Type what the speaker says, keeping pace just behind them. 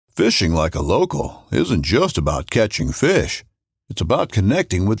Fishing like a local isn't just about catching fish. It's about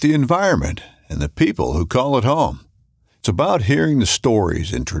connecting with the environment and the people who call it home. It's about hearing the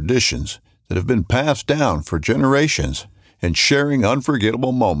stories and traditions that have been passed down for generations and sharing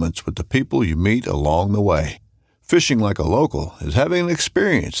unforgettable moments with the people you meet along the way. Fishing like a local is having an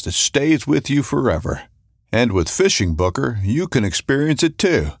experience that stays with you forever. And with Fishing Booker, you can experience it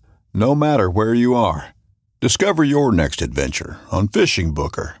too, no matter where you are. Discover your next adventure on Fishing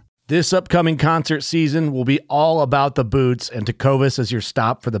Booker. This upcoming concert season will be all about the boots, and Tecovas is your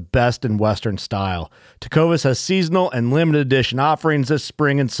stop for the best in Western style. Tecovas has seasonal and limited edition offerings this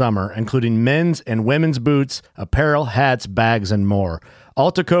spring and summer, including men's and women's boots, apparel, hats, bags, and more.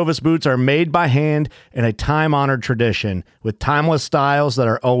 All Tecovas boots are made by hand in a time-honored tradition with timeless styles that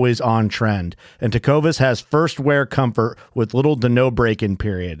are always on trend. And Tecovas has first wear comfort with little to no break-in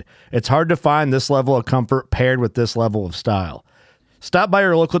period. It's hard to find this level of comfort paired with this level of style. Stop by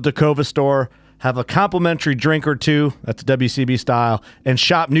your local Tecovas store, have a complimentary drink or two, that's WCB style, and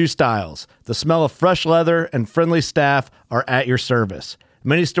shop new styles. The smell of fresh leather and friendly staff are at your service.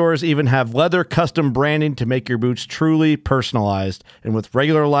 Many stores even have leather custom branding to make your boots truly personalized. And with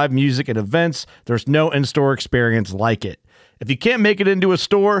regular live music and events, there's no in-store experience like it. If you can't make it into a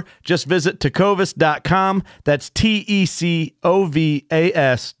store, just visit tecovas.com. That's TECOVAS.com.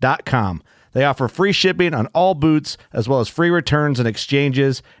 They offer free shipping on all boots, as well as free returns and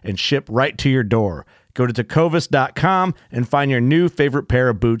exchanges, and ship right to your door. Go to tecovas.com and find your new favorite pair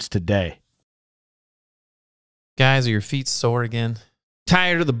of boots today. Guys, are your feet sore again?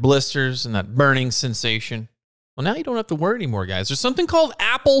 Tired of the blisters and that burning sensation? Well, now you don't have to worry anymore, guys. There's something called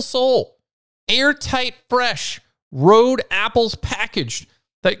Apple Sole. Airtight, fresh, road apples packaged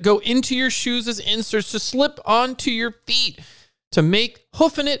that go into your shoes as inserts to slip onto your feet to make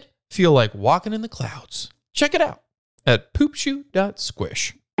hoofing it feel like walking in the clouds. Check it out at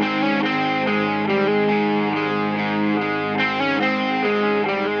poopshoe.squish.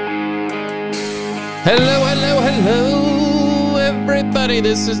 Hello, everybody.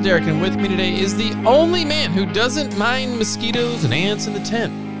 This is Derek, and with me today is the only man who doesn't mind mosquitoes and ants in the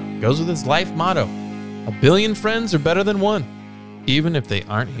tent. Goes with his life motto: 1 billion friends are better than one, even if they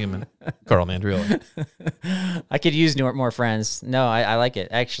aren't human. Carl Mandrioli. I could use more friends. No, I like it.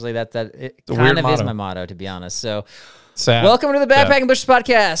 Actually, it it's kind of is my motto, to be honest. So, sad. Welcome to the Backpacking Bushes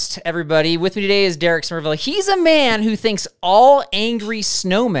podcast, everybody. With me today is Derek Somerville. He's a man who thinks all angry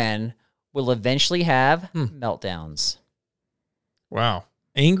snowmen will eventually have meltdowns. Wow.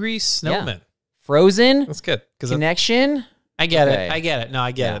 Angry snowman. Yeah. Frozen. That's good. Connection. I get Okay. it. I get it. No,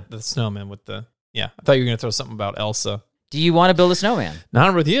 I get it. The snowman with the... Yeah. I thought you were going to throw something about Elsa. Do you want to build a snowman?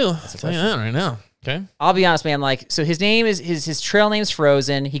 Not with you. I'll tell you that right now. Okay. I'll be honest, man. So his name is his trail name's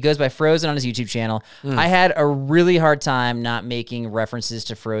Frozen. He goes by Frozen on his YouTube channel. I had a really hard time not making references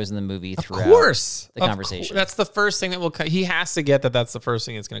to Frozen the movie throughout the conversation. That's the first thing that will come. He has to get that that's the first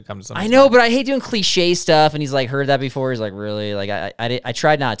thing that's going to come to something. I know, but I hate doing cliche stuff, and he's like heard that before. He's like, really? Like I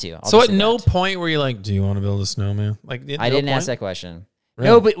tried not to. So at no point were you like, do you want to build a snowman? Like I didn't ask that question. Really?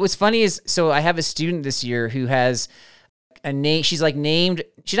 No, but what's funny is, so I have a student this year who has a name. She's not named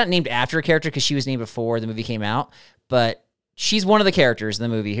after a character because she was named before the movie came out, but she's one of the characters in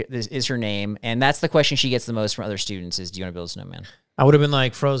the movie. This is her name, and that's the question she gets the most from other students is, do you want to build a snowman? I would have been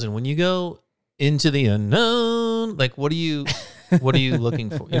like, Frozen, when you go into the unknown, like what are you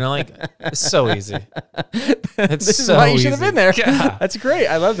looking for? You know, like it's so easy. This is why you should have been there. Yeah. That's great.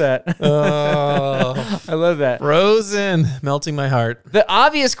 I love that. I love that. Frozen, melting my heart. The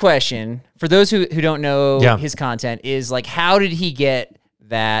obvious question for those who don't know his content is like, how did he get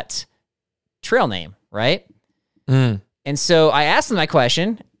that trail name, right? And so I asked him that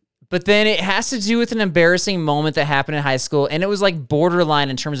question, but then it has to do with an embarrassing moment that happened in high school, and it was like borderline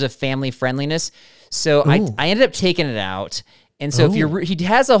in terms of family friendliness. So I ended up taking it out. And so he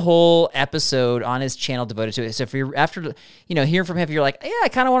has a whole episode on his channel devoted to it. So if you're after, hearing from him, if you're like, yeah, I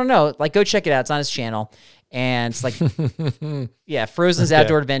kind of want to know, like, go check it out. It's on his channel. And it's like, Frozen's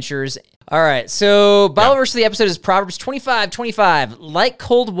Outdoor Adventures. All right. So Bible verse of the episode is Proverbs 25:25. Like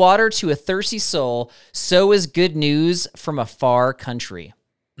cold water to a thirsty soul, so is good news from a far country.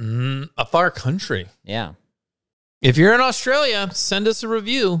 A far country. Yeah. If you're in Australia, send us a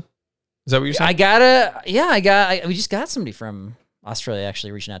review. Is that what you're saying? We just got somebody from Australia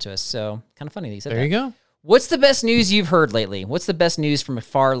actually reaching out to us. So kind of funny that you said that. There you go. What's the best news you've heard lately? What's the best news from a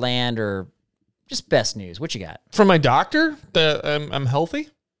far land, or just best news? What you got? From my doctor that I'm healthy.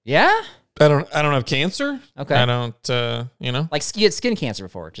 Yeah? I don't have cancer. Okay. I don't, Like you had skin cancer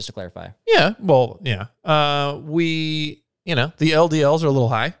before, just to clarify. Yeah. Well, yeah. The LDLs are a little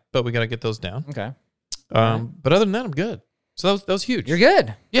high, but we got to get those down. Okay. But other than that, I'm good. So that was huge. You're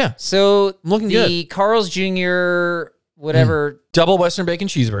good. Yeah. So I'm looking the good. Carl's Jr. whatever. Double Western bacon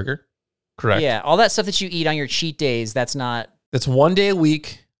cheeseburger. Correct. Yeah. All that stuff that you eat on your cheat days, that's not. That's 1 day a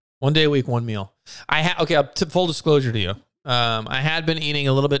week. 1 day a week, one meal. Full disclosure to you. I had been eating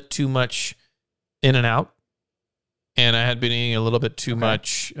a little bit too much In-N-Out. And I had been eating a little bit too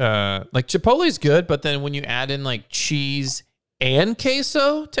much. Like Chipotle's good, but then when you add in like cheese and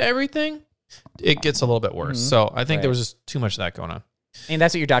queso to everything, it gets a little bit worse. So I think there was just too much of that going on. And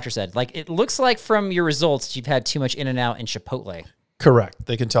that's what your doctor said. Like, it looks like from your results, you've had too much In-N-Out and Chipotle. Correct.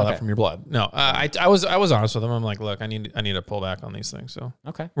 They can tell that from your blood. No, I was honest with them. I'm like, look, I need to pull back on these things. So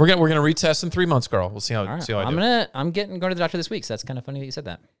we're gonna retest in 3 months, girl. We'll see how I do. I'm going to the doctor this week. So that's kind of funny that you said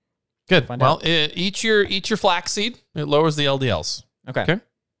that. Good. Eat your flaxseed. It lowers the LDLs. Okay.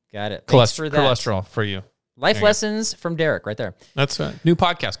 Got it. Thanks for that. Cholesterol for you. Life lessons from Derek right there. That's right. New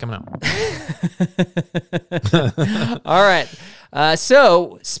podcast coming out. All right.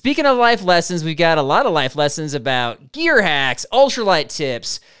 So speaking of life lessons, we've got a lot of life lessons about gear hacks, ultralight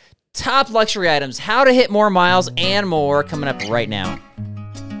tips, top luxury items, how to hit more miles, and more coming up right now.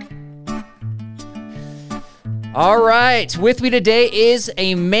 All right. With me today is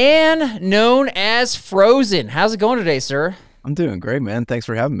a man known as Frozen. How's it going today, sir? I'm doing great, man. Thanks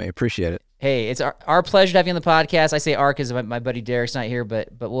for having me. Appreciate it. Hey, it's our pleasure to have you on the podcast. I say our because my buddy Derek's not here, but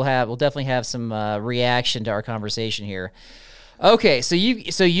we'll definitely have some reaction to our conversation here. Okay, so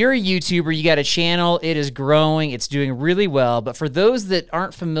you're a YouTuber. You got a channel. It is growing. It's doing really well. But for those that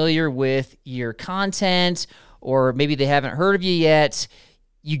aren't familiar with your content, or maybe they haven't heard of you yet,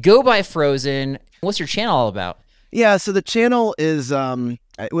 you go by Frozen. What's your channel all about? Yeah, so the channel is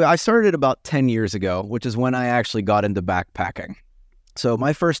I started about 10 years ago, which is when I actually got into backpacking. So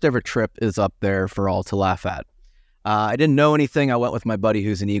my first ever trip is up there for all to laugh at. I didn't know anything. I went with my buddy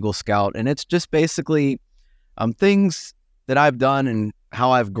who's an Eagle Scout, and it's just basically things that I've done and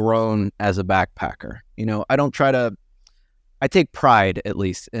how I've grown as a backpacker. You know, I take pride, at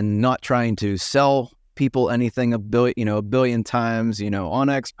least, in not trying to sell people anything a billion times,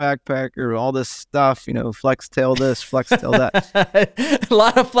 Onyx backpacker, all this stuff, flex tail this, flex tail that. A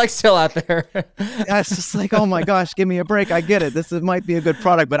lot of flex tail out there. Yeah, it's just like, oh my gosh, give me a break. I get it. This might be a good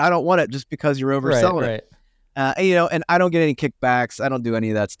product, but I don't want it just because you're overselling it. And I don't get any kickbacks. I don't do any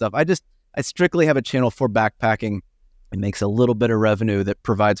of that stuff. I strictly have a channel for backpacking. It makes a little bit of revenue that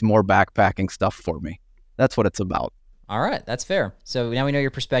provides more backpacking stuff for me. That's what it's about. All right, that's fair. So now we know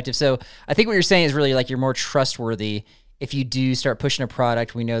your perspective. So I think what you're saying is really like you're more trustworthy. If you do start pushing a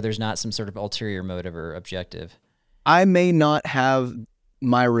product, we know there's not some sort of ulterior motive or objective. I may not have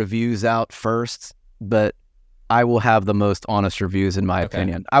my reviews out first, but I will have the most honest reviews in my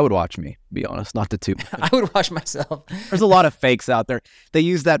opinion. I would watch me, be honest, not to toot. I would watch myself. There's a lot of fakes out there. They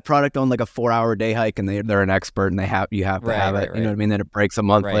use that product on like a 4-hour day hike, and they're an expert, and you have to have it. Right. You know what I mean? Then it breaks a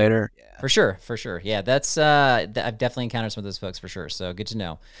month later. Yeah. For sure. Yeah, that's I've definitely encountered some of those folks for sure. So good to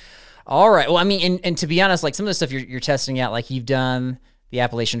know. All right. Well, I mean, and to be honest, like some of the stuff you're testing out, like you've done the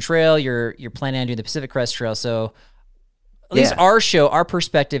Appalachian Trail, you're planning on doing the Pacific Crest Trail. So at least our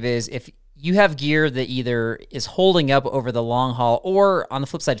perspective is if you have gear that either is holding up over the long haul or on the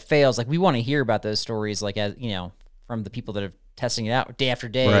flip side fails, like we want to hear about those stories, like, as from the people that are testing it out day after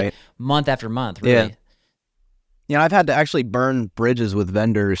day, month after month. Really. Yeah. I've had to actually burn bridges with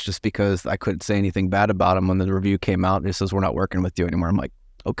vendors just because I couldn't say anything bad about them when the review came out. It says, we're not working with you anymore. I'm like,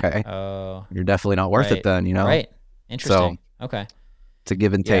 okay, you're definitely not worth it then, Right. Interesting. So, okay. It's a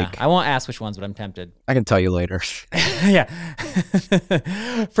give and take. I won't ask which ones, but I'm tempted. I can tell you later. Yeah.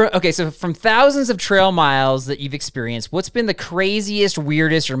 So from thousands of trail miles that you've experienced, what's been the craziest,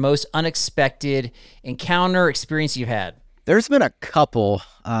 weirdest, or most unexpected encounter experience you've had? There's been a couple.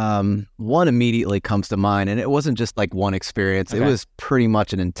 One immediately comes to mind, and it wasn't just like one experience. It was pretty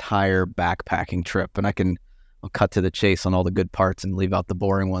much an entire backpacking trip, and I'll cut to the chase on all the good parts and leave out the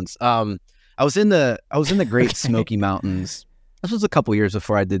boring ones. I was in the Great Smoky Mountains. This was a couple years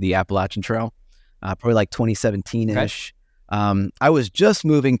before I did the Appalachian Trail, probably like 2017-ish. I was just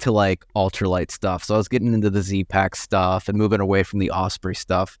moving to like ultralight stuff. So I was getting into the Z-Pack stuff and moving away from the Osprey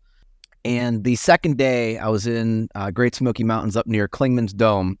stuff. And the second day I was in Great Smoky Mountains up near Clingman's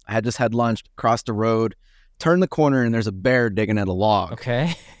Dome. I had just had lunch, crossed the road, turned the corner, and there's a bear digging at a log.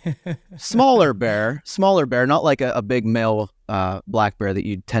 Okay. Smaller bear, not like a big male black bear that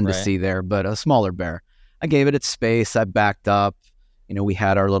you'd tend to see there, but a smaller bear. I gave it its space. I backed up. We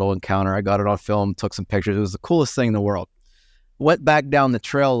had our little encounter. I got it on film, took some pictures. It was the coolest thing in the world. Went back down the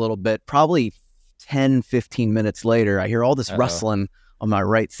trail a little bit, probably 10, 15 minutes later, I hear all this rustling on my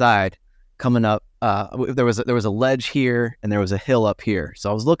right side coming up. There was a ledge here and there was a hill up here. So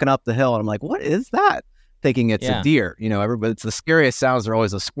I was looking up the hill and I'm like, what is that? thinking it's a deer. You know, everybody, it's the scariest sounds are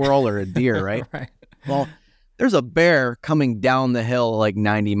always a squirrel or a deer, right? Right. Well, there's a bear coming down the hill like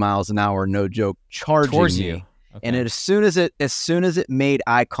 90 miles an hour, no joke, charging Towards me. you. Okay. And as soon as it made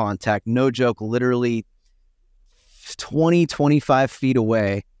eye contact, no joke, literally 20, 25 feet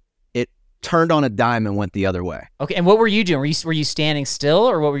away, it turned on a dime and went the other way. Okay, and what were you doing? Were you standing still,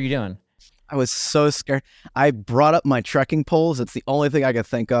 or what were you doing? I was so scared. I brought up my trekking poles. It's the only thing I could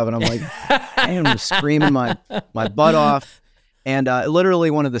think of. And I'm like, I am just screaming my butt off. And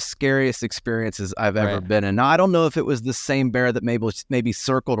literally one of the scariest experiences I've ever been in. Now, I don't know if it was the same bear that maybe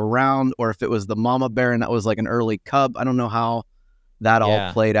circled around, or if it was the mama bear and that was like an early cub. I don't know how that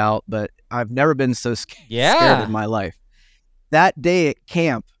all played out, but I've never been so scared in my life. That day at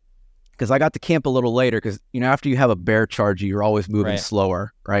camp, because I got to camp a little later, because, you know, after you have a bear charge you, you're always moving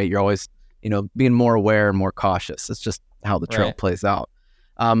slower, right? You're always, you know, being more aware and more cautious. It's just how the trail plays out.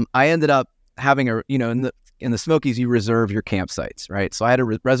 I ended up having in the Smokies, you reserve your campsites, right? So I had a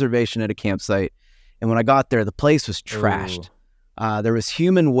reservation at a campsite, and when I got there, the place was trashed. There was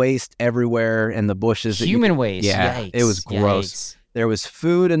human waste everywhere in the bushes. Human waste? Yeah, Yikes. it was gross. Yikes. There was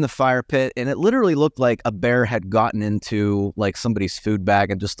food in the fire pit, and it literally looked like a bear had gotten into like somebody's food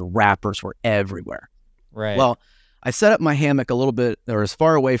bag, and just the wrappers were everywhere. Right. Well, I set up my hammock a little bit, or as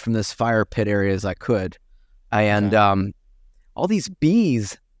far away from this fire pit area as I could, and all these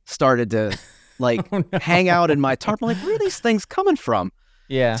bees started to like hang out in my tarp. I'm like, where are these things coming from?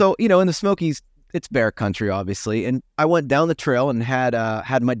 Yeah. So, you know, in the Smokies, it's bear country, obviously, and I went down the trail and had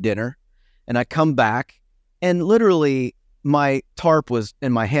my dinner, and I come back, and literally my tarp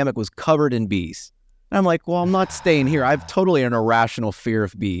and my hammock was covered in bees. And I'm like, well, I'm not staying here. I have totally an irrational fear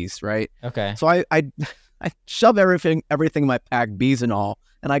of bees, right? Okay. So I shove everything in my pack, bees and all,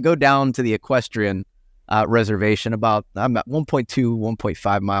 and I go down to the equestrian reservation I'm at 1.2,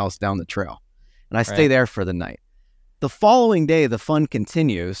 1.5 miles down the trail. And I stay there for the night. The following day, the fun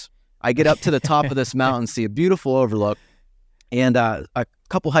continues. I get up to the top of this mountain, see a beautiful overlook, and a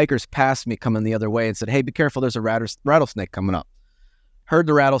couple hikers passed me coming the other way and said, hey, be careful, there's a rattlesnake coming up. Heard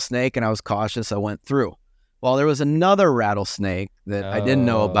the rattlesnake, and I was cautious. I went through. Well, there was another rattlesnake that I didn't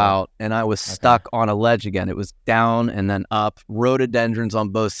know about, and I was stuck on a ledge again. It was down and then up, rhododendrons on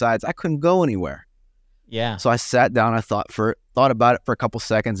both sides. I couldn't go anywhere. Yeah. So I sat down. I thought about it for a couple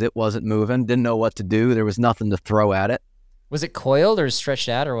seconds. It wasn't moving. Didn't know what to do. There was nothing to throw at it. Was it coiled or stretched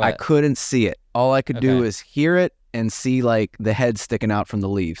out or what? I couldn't see it. All I could do is hear it and see like the head sticking out from the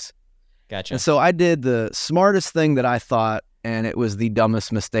leaves. Gotcha. And so I did the smartest thing that I thought, and it was the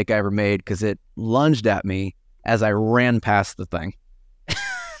dumbest mistake I ever made, because it lunged at me as I ran past the thing.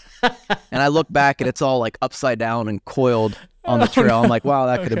 And I look back and it's all like upside down and coiled on the trail. I'm like, wow,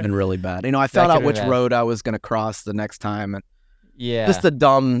 that could have been really bad. You know, I found out which road I was going to cross the next time. And just a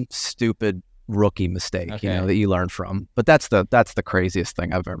dumb, stupid rookie mistake, you know, that you learn from. But that's the craziest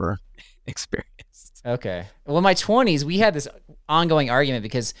thing I've ever experienced. Okay. Well, in my 20s, we had this ongoing argument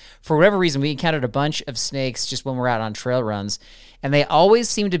because for whatever reason, we encountered a bunch of snakes just when we're out on trail runs. And they always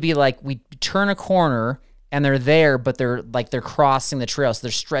seem to be like, we turn a corner and they're there, but they're crossing the trail. So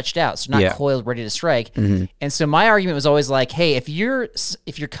they're stretched out. So not coiled, ready to strike. Mm-hmm. And so my argument was always like, hey, if you're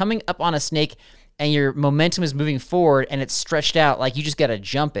coming up on a snake and your momentum is moving forward and it's stretched out, like you just got to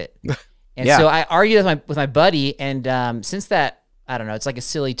jump it. And so I argued with my buddy. And since that, I don't know, it's like a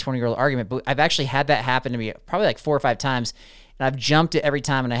silly 20-year-old argument, but I've actually had that happen to me probably like 4 or 5 times. And I've jumped it every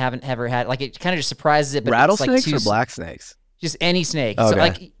time and I haven't ever had, like, it kind of just surprises it. But rattlesnakes it's like or black snakes? Just any snake. Okay. So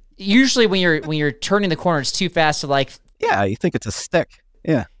like usually when you're turning the corner, it's too fast to like. Yeah, you think it's a stick.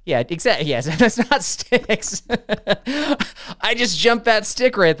 Yeah. Yeah, exactly. Yes, that's not sticks. I just jumped that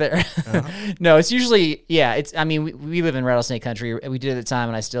stick right there. Uh-huh. No, it's usually, it's, I mean, we live in rattlesnake country. We did at the time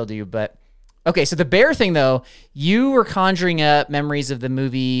and I still do. But okay, so the bear thing though, you were conjuring up memories of the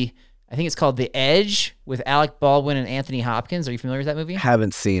movie, I think it's called The Edge with Alec Baldwin and Anthony Hopkins. Are you familiar with that movie?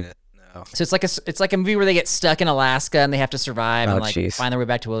 Haven't seen it. No. So it's like a movie where they get stuck in Alaska and they have to survive and find their way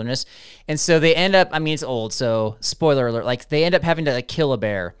back to wilderness. And so they end up, I mean, it's old, so spoiler alert, like they end up having to like kill a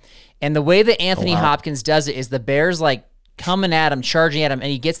bear. And the way that Anthony Hopkins does it is the bear's like coming at him, charging at him, and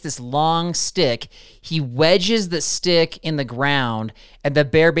he gets this long stick. He wedges the stick in the ground and the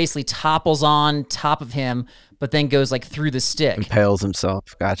bear basically topples on top of him, but then goes like through the stick. Impales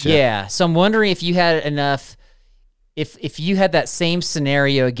himself. Gotcha. Yeah. So I'm wondering if you had enough, if you had that same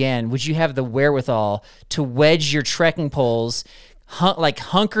scenario again, would you have the wherewithal to wedge your trekking poles,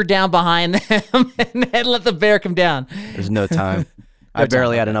 hunker down behind them and then let the bear come down? There's no time. I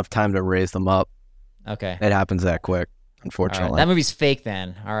barely had enough time to raise them up. Okay. It happens that quick, unfortunately. Right. That movie's fake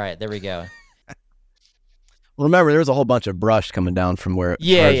then. All right, there we go. remember, there was a whole bunch of brush coming down from where it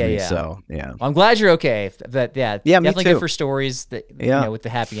charged me. So, yeah. Well, I'm glad you're okay. But yeah, me definitely too. good for stories that, you know, with the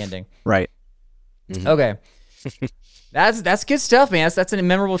happy ending. Right. Mm-hmm. Okay. That's good stuff, man. That's a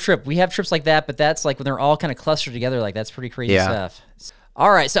memorable trip. We have trips like that, but that's like when they're all kind of clustered together, like that's pretty crazy stuff. All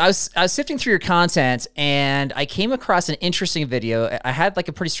right, so I was sifting through your content and I came across an interesting video. I had like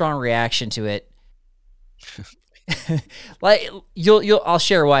a pretty strong reaction to it. Like I'll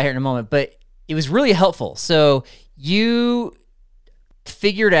share why here in a moment, but it was really helpful. So you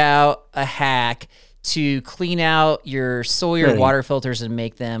figured out a hack to clean out your Sawyer water filters and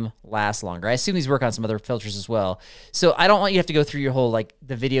make them last longer. I assume these work on some other filters as well. So I don't want you to have to go through your whole like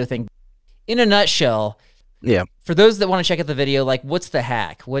the video thing. In a nutshell, for those that want to check out the video, like what's the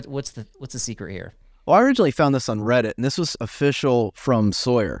hack? What's the secret here? Well, I originally found this on Reddit, and this was official from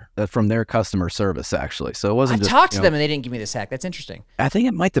Sawyer, from their customer service, actually. So it wasn't. I talked to them, and they didn't give me this hack. That's interesting. I think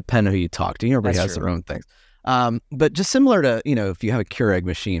it might depend on who you talk to. Everybody has their own things. But just similar to if you have a Keurig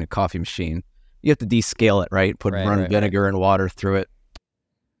machine, a coffee machine, you have to descale it, right? Run vinegar and water through it.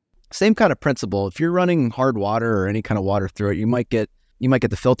 Same kind of principle. If you're running hard water or any kind of water through it, you might get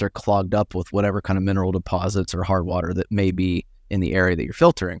the filter clogged up with whatever kind of mineral deposits or hard water that may be in the area that you're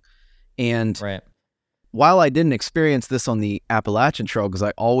filtering. And while I didn't experience this on the Appalachian Trail, because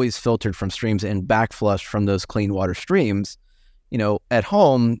I always filtered from streams and backflushed from those clean water streams, at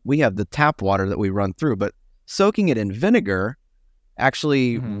home, we have the tap water that we run through, but soaking it in vinegar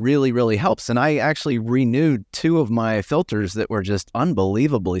actually really, really helps. And I actually renewed 2 of my filters that were just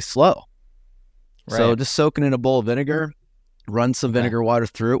unbelievably slow. So just soaking in a bowl of vinegar, run some vinegar water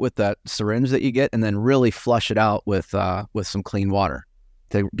through it with that syringe that you get, and then really flush it out with some clean water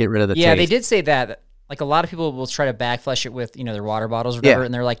to get rid of the taste. Yeah, they did say that. Like a lot of people will try to backflush it with, their water bottles or whatever,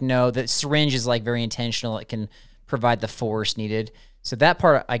 and they're like, no, the syringe is like very intentional. It can provide the force needed. So that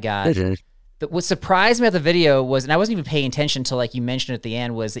part I got. What surprised me at the video was, and I wasn't even paying attention until like you mentioned at the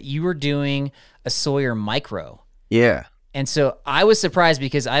end, was that you were doing a Sawyer micro. Yeah. And so I was surprised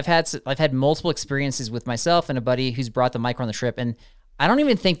because I've had multiple experiences with myself and a buddy who's brought the micro on the trip, and I don't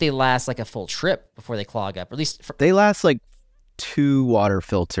even think they last like a full trip before they clog up. Or at least they last like 2 water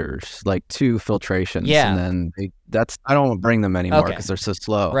filters, like 2 filtrations. Yeah. And then I don't bring them anymore because they're so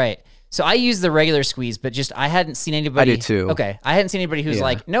slow. Right. So I use the regular squeeze, but just I hadn't seen anybody. I do too. Okay. I hadn't seen anybody who's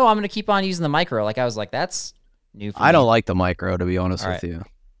like, no, I'm going to keep on using the micro. Like I was like, that's new for me. I don't like the micro, to be honest with you.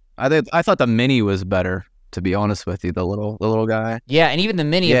 I thought the mini was better, to be honest with you, the little guy. Yeah, and even the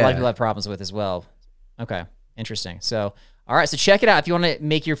mini, a lot of people have problems with as well. Okay, interesting. So, all right, so check it out if you want to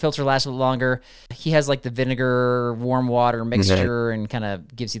make your filter last a little longer. He has like the vinegar, warm water mixture, and kind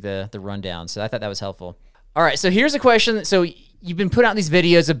of gives you the rundown. So I thought that was helpful. All right, so here's a question. So you've been putting out these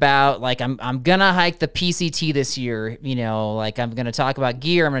videos about like I'm gonna hike the PCT this year. Like I'm gonna talk about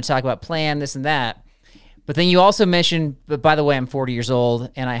gear. I'm gonna talk about plan, this and that. But then you also mentioned, but by the way, I'm 40 years old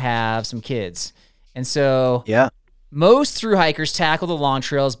and I have some kids. And so most thru hikers tackle the long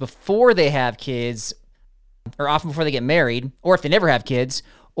trails before they have kids, or often before they get married, or if they never have kids,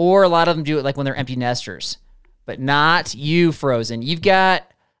 or a lot of them do it like when they're empty nesters. But not you, Frozen. You've got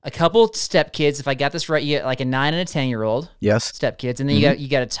a couple step kids. If I got this right, you got like a 9 and a 10-year-old. Yes. Step kids. And then you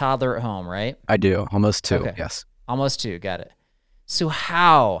got a toddler at home, right? I do. Almost 2. Okay. Yes. Almost 2. Got it. So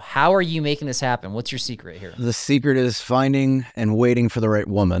how are you making this happen? What's your secret here? The secret is finding and waiting for the right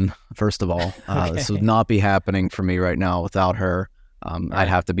woman, first of all. This would not be happening for me right now without her. I'd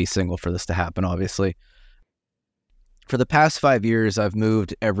have to be single for this to happen, obviously. For the past 5 years, I've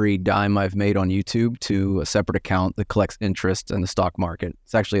moved every dime I've made on YouTube to a separate account that collects interest in the stock market.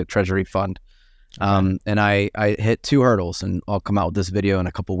 It's actually a treasury fund. And I hit 2 hurdles, and I'll come out with this video in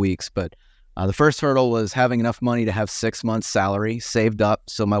a couple weeks, but the first hurdle was having enough money to have 6 months salary saved up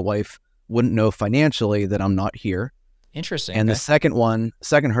so my wife wouldn't know financially that I'm not here. Interesting. And the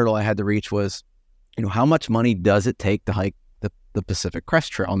second hurdle I had to reach was, how much money does it take to hike the Pacific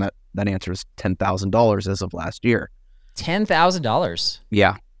Crest Trail? And that answer is $10,000 as of last year. $10,000?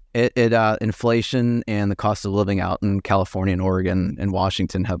 Yeah. Inflation and the cost of living out in California and Oregon and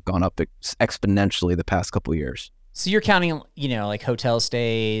Washington have gone up exponentially the past couple of years. So you're counting, like hotel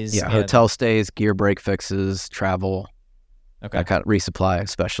stays. Yeah, hotel stays, gear break fixes, travel. Okay. That kind of resupply,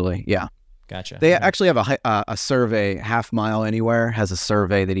 especially. Yeah. Gotcha. They actually have a survey. Half Mile Anywhere has a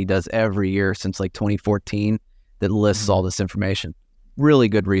survey that he does every year since like 2014 that lists all this information. Really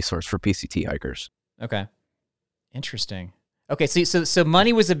good resource for PCT hikers. Okay. Interesting. Okay, so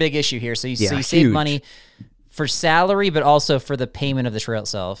money was a big issue here. So you huge. saved money for salary, but also for the payment of the trail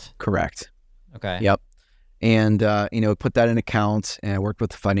itself. Correct. Okay. Yep. And, put that in account, and I worked with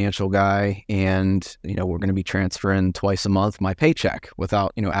the financial guy, and, we're going to be transferring twice a month my paycheck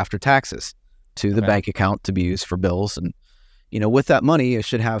without, after taxes. to the bank account to be used for bills. And, with that money, I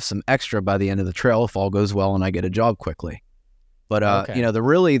should have some extra by the end of the trail if all goes well and I get a job quickly. But,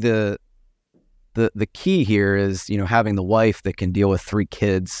 the key here is, having the wife that can deal with 3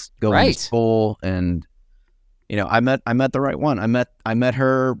 kids going to school. And, I met the right one. I met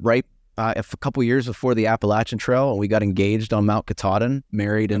her right a couple years before the Appalachian Trail, and we got engaged on Mount Katahdin,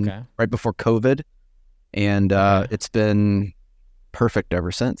 married right before COVID. And it's been perfect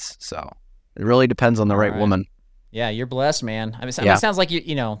ever since. So it really depends on the right woman. Yeah, you're blessed, man. I mean, it sounds like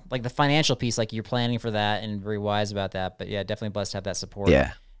like the financial piece, like you're planning for that and very wise about that. But yeah, definitely blessed to have that support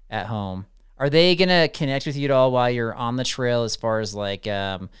at home. Are they gonna connect with you at all while you're on the trail, as far as like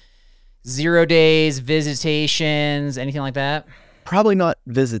 0 days, visitations, anything like that? Probably not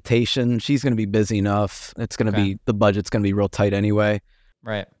visitation. She's gonna be busy enough. It's gonna be, the budget's gonna be real tight anyway.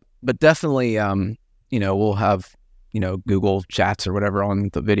 Right. But definitely, we'll have Google chats or whatever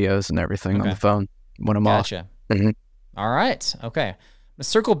on the videos and everything on the phone when I'm off. Gotcha. Mm-hmm. All right. Okay. Let's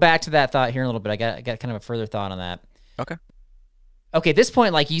circle back to that thought here in a little bit. I got kind of a further thought on that. Okay. Okay. At this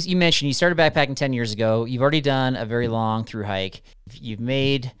point, like you mentioned, you started backpacking 10 years ago. You've already done a very long through hike. You've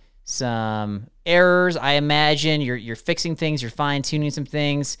made some errors. I imagine you're fixing things. You're fine tuning some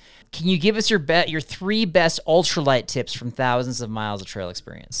things. Can you give us your 3 best ultralight tips from thousands of miles of trail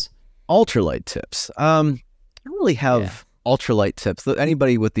experience? Ultralight tips. I don't really have ultralight tips.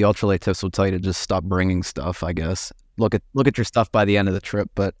 Anybody with the ultralight tips will tell you to just stop bringing stuff, I guess. Look at your stuff by the end of the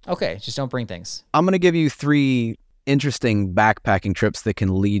trip. But okay, just don't bring things. I'm going to give you 3 interesting backpacking trips that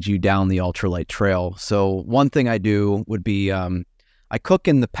can lead you down the ultralight trail. So one thing I do would be I cook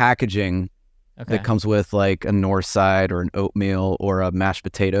in the packaging that comes with like a Northside or an oatmeal or a mashed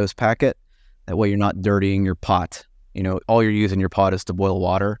potatoes packet. That way you're not dirtying your pot. All you're using your pot is to boil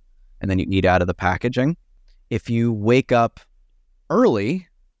water, and then you eat out of the packaging. If you wake up early,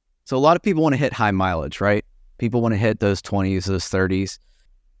 so a lot of people want to hit high mileage, right? People want to hit those 20s, those 30s,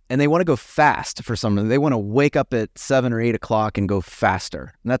 and they want to go fast for some reason. They want to wake up at 7 or 8 o'clock and go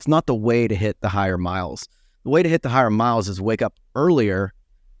faster. And that's not the way to hit the higher miles. The way to hit the higher miles is wake up earlier,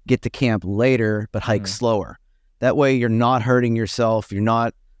 get to camp later, but hike slower. That way you're not hurting yourself. You're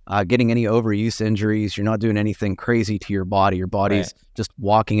not getting any overuse injuries. You're not doing anything crazy to your body. Your body's just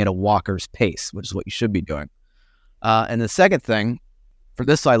walking at a walker's pace, which is what you should be doing. And the second thing, for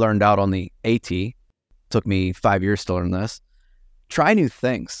this I learned out on the AT, took me 5 years to learn this, try new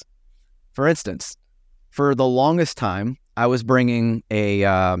things. For instance, for the longest time, I was bringing a,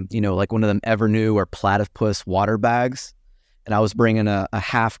 like one of them Evernew or Platypus water bags, and I was bringing a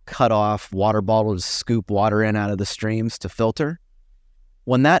half cut off water bottle to scoop water in out of the streams to filter.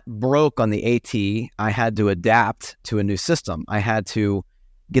 When that broke on the AT, I had to adapt to a new system. I had to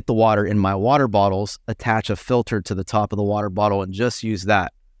get the water in my water bottles, attach a filter to the top of the water bottle, and just use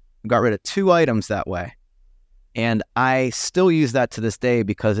that. Got rid of 2 items that way. And I still use that to this day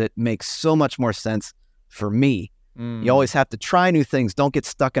because it makes so much more sense for me. You always have to try new things. Don't get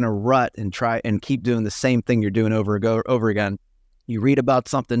stuck in a rut and try and keep doing the same thing you're doing over again. You read about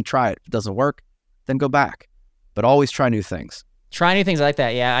something, try it. If it doesn't work, then go back. But always try new things. Try new things like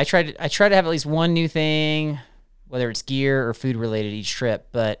that. Yeah, I try to have at least one new thing, whether it's gear or food related each trip.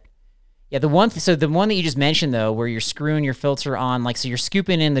 But yeah, the one that you just mentioned though, where you're screwing your filter on, like, so you're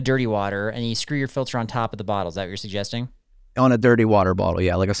scooping in the dirty water and you screw your filter on top of the bottle. Is that what you're suggesting? On a dirty water bottle,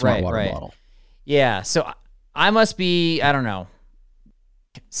 yeah, like a smart water bottle. Yeah, so I must be, I don't know,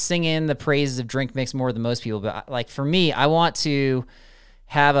 singing the praises of drink mix more than most people. But like for me, I want to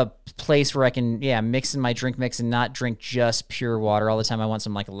have a place where I can, mix in my drink mix and not drink just pure water all the time. I want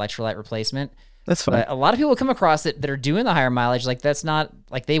some like electrolyte replacement. That's fine. But a lot of people come across that are doing the higher mileage. Like that's not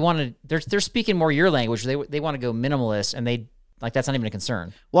like they want to, they're speaking more your language. They want to go minimalist and that's not even a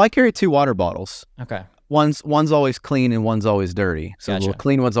concern. Well, I carry 2 water bottles. Okay. One's always clean and one's always dirty. So the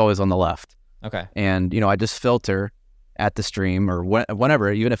clean one's always on the left. Okay. And, I just filter at the stream or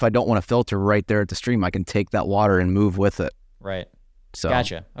whenever, even if I don't want to filter right there at the stream, I can take that water and move with it. Right. So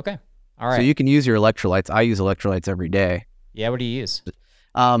gotcha. Okay. All right. So you can use your electrolytes. I use electrolytes every day. Yeah. What do you use?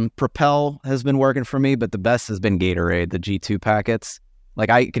 Propel has been working for me, but the best has been Gatorade, the G2 packets. Like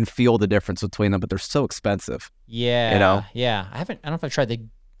I can feel the difference between them, but they're so expensive. Yeah. Yeah. I don't know if I've tried the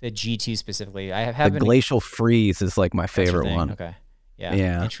G2 specifically. I haven't. The Glacial Freeze is like my favorite one. Okay.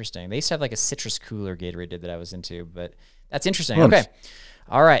 Yeah. Interesting. They used to have like a citrus cooler Gatorade did that I was into, but that's interesting. Okay.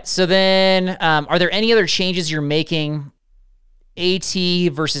 All right. So then, are there any other changes you're making? AT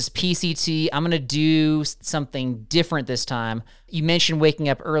versus PCT. I'm going to do something different this time. You mentioned waking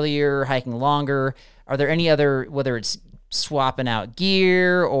up earlier, hiking longer. Are there any other, whether it's swapping out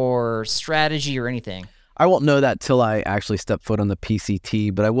gear or strategy or anything? I won't know that till I actually step foot on the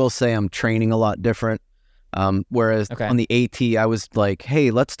PCT, but I will say I'm training a lot different. Whereas on the AT, I was like, hey,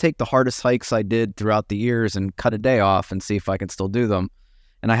 let's take the hardest hikes I did throughout the years and cut a day off and see if I can still do them.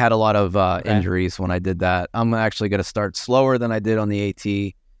 And I had a lot of injuries when I did that. I'm actually going to start slower than I did on the AT,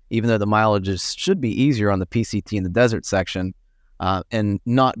 even though the mileage should be easier on the PCT in the desert section, and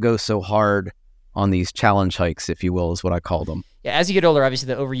not go so hard on these challenge hikes, if you will, is what I call them. Yeah, as you get older,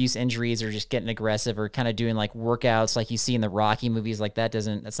 obviously the overuse injuries or just getting aggressive or kind of doing like workouts like you see in the Rocky movies, like that's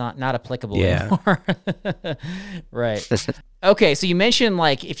not applicable anymore. Right. Okay, so you mentioned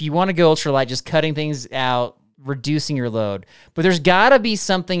like if you want to go ultralight, just cutting things out, reducing your load, but there's got to be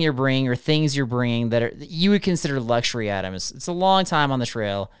something you're bringing or things you're bringing that you would consider luxury items. It's a long time on the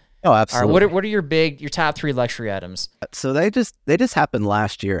trail. Oh, absolutely. All right, what are your top 3 luxury items? So they just happened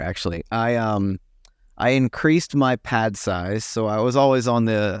last year, actually. I increased my pad size, so I was always on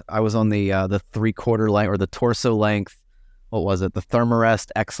the 3/4 length or the torso length. What was it? The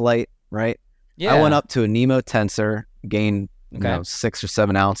Thermarest X-Lite, right? Yeah. I went up to a Nemo Tensor, gained 6 or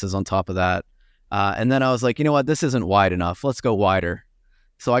 7 ounces on top of that, and then I was like, you know what? This isn't wide enough. Let's go wider.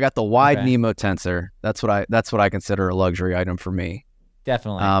 So I got the wide Nemo Tensor. That's what I consider a luxury item for me.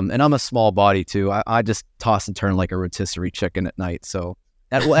 Definitely. And I'm a small body too. I just toss and turn like a rotisserie chicken at night. So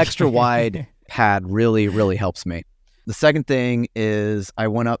that extra wide pad really, really helps me. The second thing is I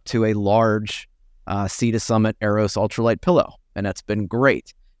went up to a large Sea to Summit Aeros Ultralight pillow, and that's been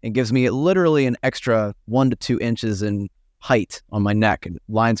great. It gives me literally an extra 1 to 2 inches in height on my neck. It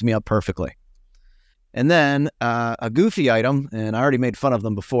lines me up perfectly. And then a goofy item, and I already made fun of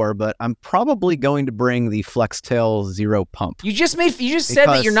them before, but I'm probably going to bring the FlexTail Zero Pump. You just said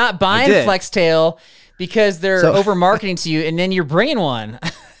that you're not buying FlexTail because they're over marketing to you, and then you're bringing one.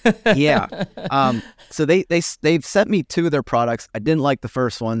 Yeah. So they've sent me 2 of their products. I didn't like the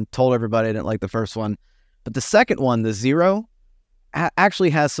first one. Told everybody I didn't like the first one, but the second one, the Zero,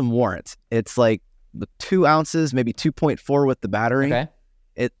 actually has some warrants. It's like the 2 ounces, maybe 2.4 with the battery.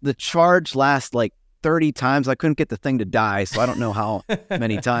 Okay. The charge lasts like 30 times. I couldn't get the thing to die, so I don't know how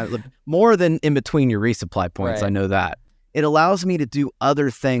many times. More than in between your resupply points, right. I know that. It allows me to do other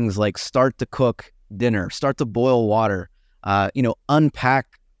things like start to cook dinner, start to boil water,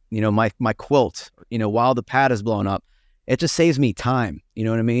 unpack, my quilt, while the pad is blown up. It just saves me time, you know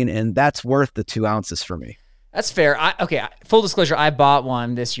what I mean? And that's worth the 2 ounces for me. That's fair. Full disclosure, I bought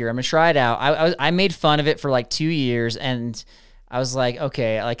one this year. I'm going to try it out. I made fun of it for like 2 years, and I was like,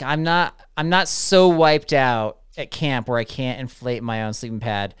 okay, like I'm not so wiped out at camp where I can't inflate my own sleeping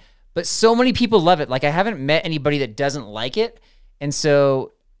pad, but so many people love it. Like I haven't met anybody that doesn't like it. And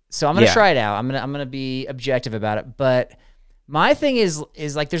so I'm going to try it out. I'm going to be objective about it. But my thing is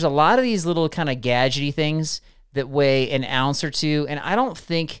like, there's a lot of these little kind of gadgety things that weigh an ounce or 2. And I don't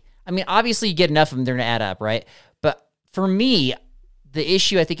think, obviously you get enough of them, they're going to add up. Right. But for me, the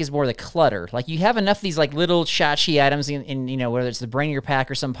issue, I think, is more the clutter. Like you have enough of these like little tchotchke items in whether it's the brain of your pack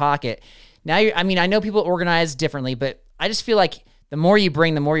or some pocket. Now, I know people organize differently, but I just feel like the more you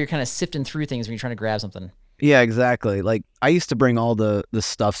bring, the more you're kind of sifting through things when you're trying to grab something. Yeah, exactly. Like I used to bring all the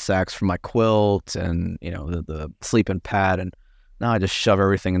stuff sacks for my quilt and, the sleeping pad, and now I just shove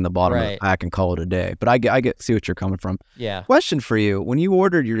everything in the bottom of the pack and call it a day. But I see what you're coming from. Yeah. Question for you. When you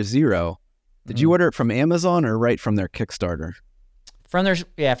ordered your Zero, did you order it from Amazon or right from their Kickstarter? From their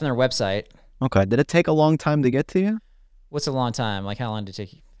website. Okay. Did it take a long time to get to you? What's a long time? Like how long did it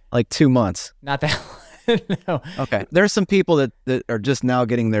take you? Like 2 months. Not that long. No. Okay. There's some people that are just now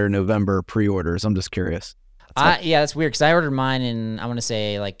getting their November pre-orders. I'm just curious. That's weird because I ordered mine in, I want to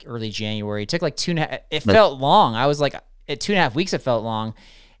say like early January. It took like 2.5. It felt long. I was like at 2.5 weeks. It felt long,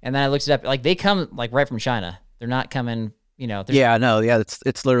 and then I looked it up. Like they come like right from China. They're not coming.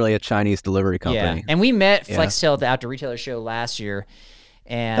 It's literally a Chinese delivery company. Yeah, and we met FlexTail at the Outdoor Retailer Show last year,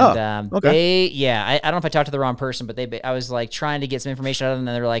 and okay. I don't know if I talked to the wrong person, but I was like trying to get some information out of them,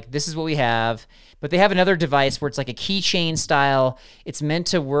 and they're like, "This is what we have," but they have another device where it's like a keychain style. It's meant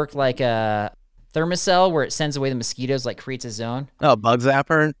to work like a thermocell where it sends away the mosquitoes, like creates a zone. Oh, bug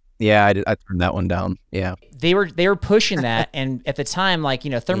zapper. Yeah, I turned that one down. Yeah, they were pushing that, and at the time, like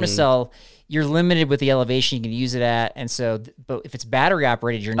thermocell. You're limited with the elevation you can use it at, and so, but if it's battery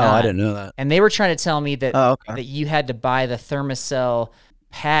operated, you're not. Oh, I didn't know that. And they were trying to tell me that that you had to buy the thermocell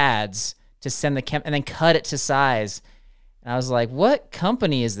pads to send the and then cut it to size. And I was like, "What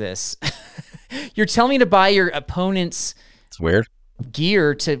company is this? You're telling me to buy your opponent's it's weird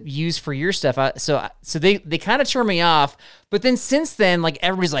gear to use for your stuff." So they kind of turned me off. But then since then, like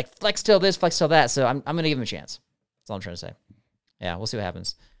everybody's like, FlexTail this, FlexTail that. So I'm gonna give them a chance. That's all I'm trying to say. Yeah, we'll see what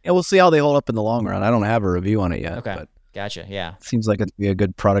happens. Yeah, we'll see how they hold up in the long run. I don't have a review on it yet. Okay. But Gotcha. Yeah. Seems like it'd be a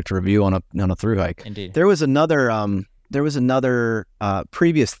good product to review on a through hike. Indeed. There was another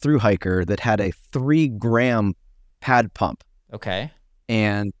previous through hiker that had a 3-gram pad pump. Okay.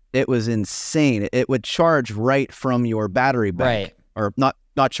 And it was insane. It would charge right from your battery bank, or not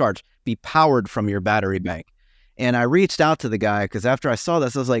charge, be powered from your battery bank. And I reached out to the guy because after I saw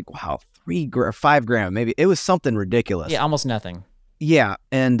this, I was like, wow, 5 gram, maybe. It was something ridiculous. Yeah, almost nothing. Yeah,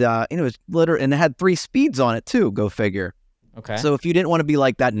 and it was literally, and it had 3 speeds on it too. Go figure. Okay. So if you didn't want to be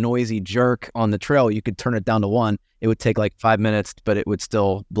like that noisy jerk on the trail, you could turn it down to 1. It would take like 5 minutes, but it would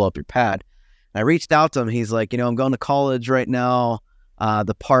still blow up your pad. And I reached out to him. He's like, I'm going to college right now.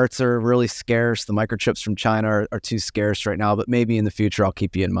 The parts are really scarce. The microchips from China are too scarce right now, but maybe in the future I'll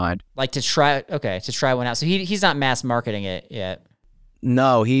keep you in mind. Like to try one out. So he's not mass marketing it yet.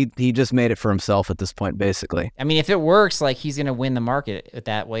 No, he just made it for himself at this point, basically. I mean, if it works, like he's gonna win the market at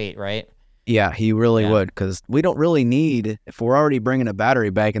that weight, right? Yeah, he really would, because we don't really need, if we're already bringing a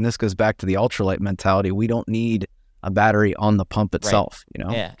battery back, and this goes back to the ultralight mentality, we don't need a battery on the pump itself,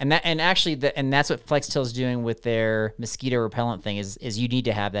 Yeah, and actually, that's what FlexTill's doing with their mosquito repellent thing is you need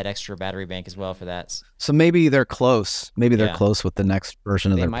to have that extra battery bank as well for that. So maybe they're close. Maybe they're close with the next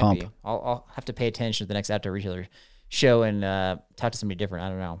version of their pump. Be. I'll have to pay attention to the next outdoor retailer show and talk to somebody different. I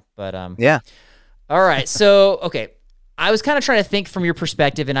don't know, but yeah. All right, so okay. I was kind of trying to think from your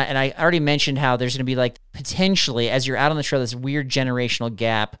perspective, and I already mentioned how there's going to be like potentially, as you're out on the trail, this weird generational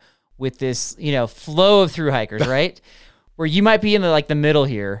gap with this, flow of through hikers, right? Where you might be in the middle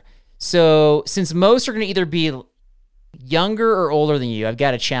here. So since most are going to either be younger or older than you, I've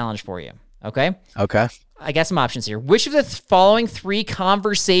got a challenge for you. Okay? Okay. I got some options here. Which of the following 3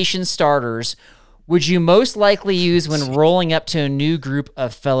 conversation starters would you most likely use when rolling up to a new group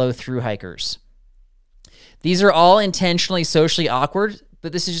of fellow through hikers? These are all intentionally socially awkward,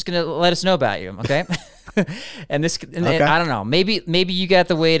 but this is just going to let us know about you, okay? And I don't know. Maybe you got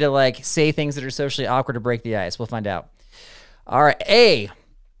the way to like say things that are socially awkward to break the ice. We'll find out. All right, I'm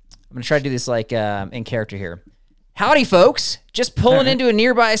going to try to do this like in character here. Howdy, folks. Just pulling into a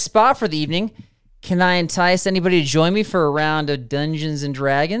nearby spot for the evening. Can I entice anybody to join me for a round of Dungeons and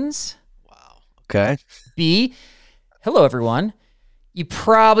Dragons? Wow. Okay. B, hello, everyone. You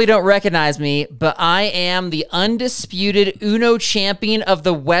probably don't recognize me, but I am the undisputed Uno champion of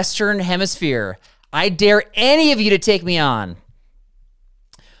the Western Hemisphere. I dare any of you to take me on.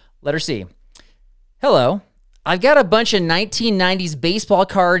 Letter C. Hello. I've got a bunch of 1990s baseball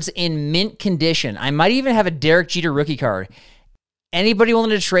cards in mint condition. I might even have a Derek Jeter rookie card. Anybody willing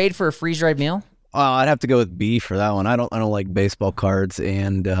to trade for a freeze-dried meal? I'd have to go with B for that one. I don't like baseball cards,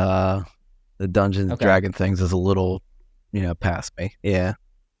 and the Dungeons and Dragon things is a little, past me. Yeah.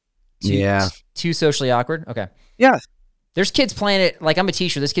 Too socially awkward? Okay. Yeah. There's kids playing it, like I'm a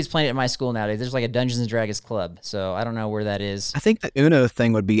teacher, there's kids playing it at my school nowadays. There's like a Dungeons and Dragons club, so I don't know where that is. I think the Uno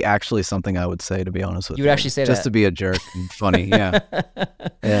thing would be actually something I would say, to be honest with you. You would actually say just that? Just to be a jerk and funny, yeah.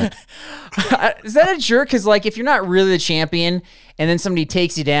 Yeah. Is that a jerk? Because like if you're not really the champion and then somebody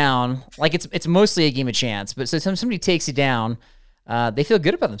takes you down, like it's mostly a game of chance, but so somebody takes you down, they feel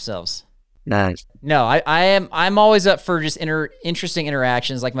good about themselves. Nice. No, I'm always up for just interesting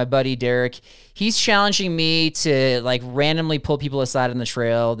interactions. Like my buddy Derek, he's challenging me to like randomly pull people aside on the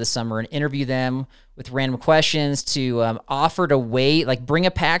trail this summer and interview them with random questions to offer to weigh, like bring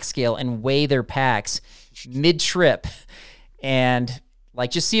a pack scale and weigh their packs mid-trip and like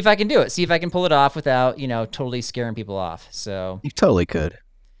just see if I can do it. See if I can pull it off without, totally scaring people off. So you totally could.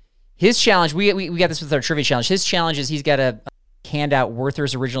 His challenge, we got this with our trivia challenge. His challenge is he's got to hand out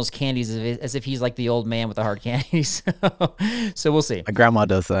Werther's Originals candies as if he's like the old man with the hard candies. So we'll see. My grandma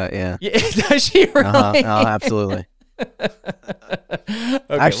does that, yeah. Does she really? Oh, absolutely. I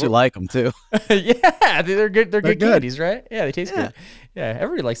actually like them too. Yeah, they're good. They're good candies, right? Yeah, they taste good. Yeah,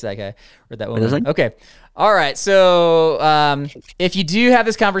 everybody likes that guy or that woman. Okay. All right. So if you do have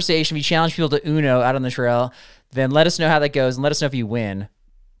this conversation, if you challenge people to Uno out on the trail, then let us know how that goes and let us know if you win.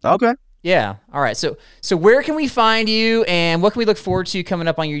 Okay. Yeah. All right. So where can we find you and what can we look forward to coming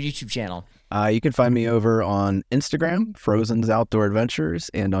up on your YouTube channel? You can find me over on Instagram, Frozen's Outdoor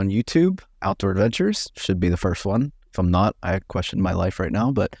Adventures, and on YouTube, Outdoor Adventures. Should be the first one. If I'm not, I question my life right now,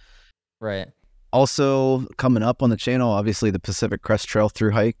 but right. Also coming up on the channel, obviously the Pacific Crest Trail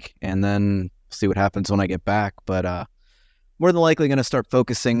through hike, and then see what happens when I get back. But more than likely going to start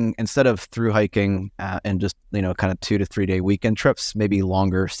focusing, instead of through hiking and just, kind of 2 to 3 day weekend trips, maybe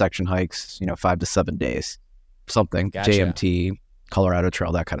longer section hikes, 5 to 7 days, something. Gotcha. JMT, Colorado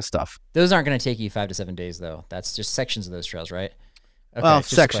Trail, that kind of stuff. Those aren't going to take you 5 to 7 days though. That's just sections of those trails, right? Okay, well,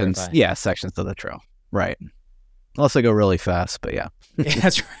 sections. Yeah, sections of the trail. Right. Unless I go really fast, but yeah. Yeah,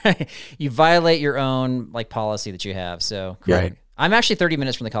 that's right. You violate your own like policy that you have. So great. Right. I'm actually 30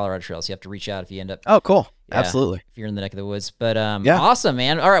 minutes from the Colorado Trail, so you have to reach out if you end up. Oh, cool. Absolutely. If you're in the neck of the woods, but awesome,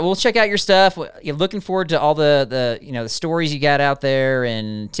 man. All right, we'll check out your stuff. You're looking forward to all the the stories you got out there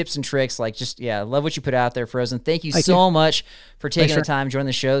and tips and tricks. Like I love what you put out there, Frozen. Thank you so much for taking the time, joining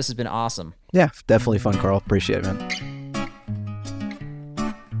the show. This has been awesome. Yeah, definitely fun, Carl. Appreciate it, man.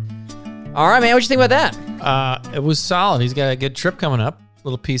 All right, man. What'd you think about that? It was solid. He's got a good trip coming up.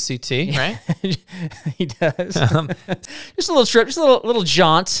 Little PCT, right? He does. Just a little trip, just a little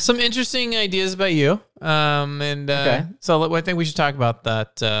jaunt. Some interesting ideas about you. So I think we should talk about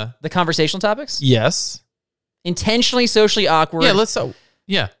that. The conversational topics? Yes. Intentionally socially awkward.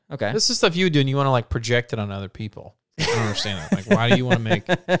 Yeah, Okay. This is stuff you do, and you want to like project it on other people. I don't understand that. Like, why do you want to make?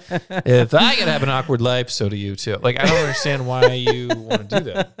 If I could have an awkward life, so do you too. Like, I don't understand why you want to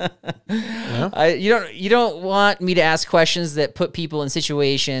do that. You don't want me to ask questions that put people in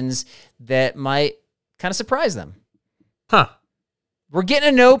situations that might kind of surprise them. Huh? We're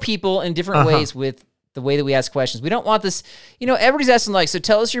getting to know people in different ways with the way that we ask questions. We don't want this. Everybody's asking like, so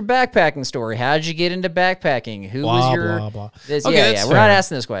tell us your backpacking story. How did you get into backpacking? Who was your? Blah, blah. This, okay, We're not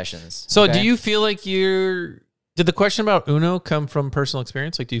asking those questions. So, do you feel like Did the question about Uno come from personal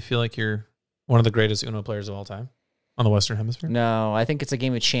experience? Like, do you feel like you're one of the greatest Uno players of all time on the Western Hemisphere? No, I think it's a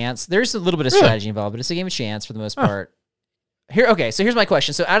game of chance. There's a little bit of strategy involved, but it's a game of chance for the most part. So here's my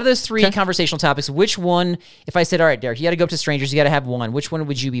question. So out of those three conversational topics, which one, if I said, all right, Derek, you got to go up to strangers, you got to have one, which one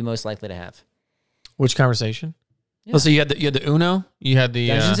would you be most likely to have? Which conversation? Yeah. So you had the Uno, you had the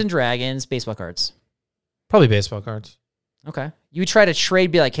Dungeons and Dragons, baseball cards. Probably baseball cards. Okay. You would try to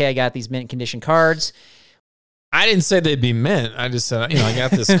trade, be like, hey, I got these mint condition cards. I didn't say they'd be mint. I just said, I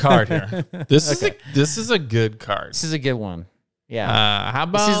got this card here. This is a good card. This is a good one. Yeah. How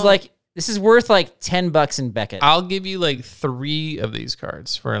about this is worth like $10 in Beckett. I'll give you like 3 of these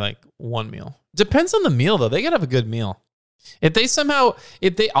cards for like one meal. Depends on the meal though. They gotta have a good meal.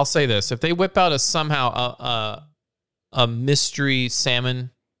 I'll say this, if they whip out a mystery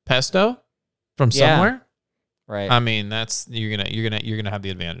salmon pesto from somewhere, right? I mean, that's you're gonna have the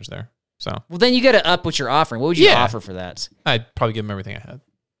advantage there. So well, then you got to up what you're offering. What would you offer for that? I'd probably give them everything I had.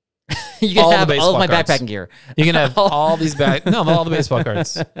 You can have all of my backpacking gear. You can have all these all the baseball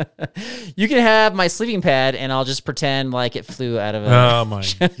cards. You can have my sleeping pad, and I'll just pretend like it flew out of it. Oh my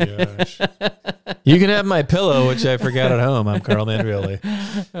gosh! You can have my pillow, which I forgot at home. I'm Carl Mandrioli.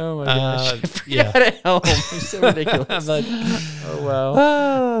 Oh my gosh! I forgot at home. It's so ridiculous. Oh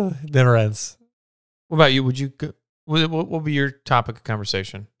wow! Never ends. What about you? Would you go? What would be your topic of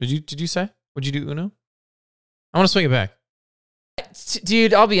conversation? Did you say? Would you do Uno? I want to swing it back.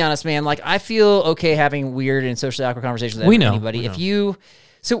 Dude, I'll be honest, man. Like, I feel okay having weird and socially awkward conversations with anybody.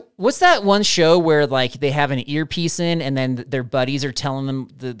 So what's that one show where like they have an earpiece in and then their buddies are telling them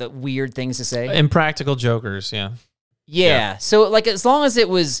the weird things to say? Impractical Jokers, yeah. Yeah. So like, as long as it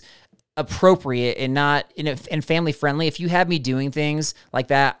was appropriate and not and family friendly, if you had me doing things like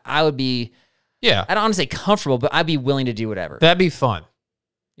that, I would be. Yeah. I don't want to say comfortable, but I'd be willing to do whatever. That'd be fun.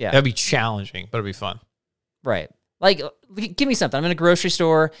 Yeah. That'd be challenging, but it'd be fun. Right. Like, give me something. I'm in a grocery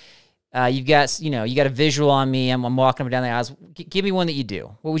store. You got a visual on me. I'm walking up and down the aisles. Give me one that you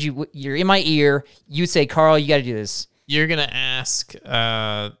do. What would you, you're in my ear. You'd say, Carl, you got to do this. You're going to ask,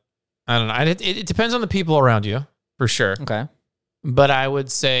 I don't know. It depends on the people around you, for sure. Okay. But I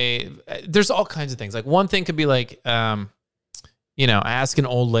would say there's all kinds of things. Like one thing could be like, ask an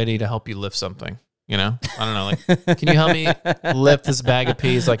old lady to help you lift something. I don't know. Like, can you help me lift this bag of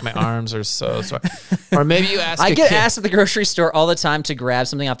peas? Like my arms are so sore. Or maybe you ask. I get asked at the grocery store all the time to grab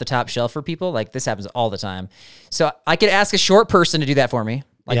something off the top shelf for people. Like this happens all the time. So I could ask a short person to do that for me.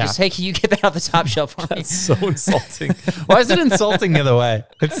 Like just, hey, can you get that off the top shelf for me? That's so insulting. Why is it insulting the other way?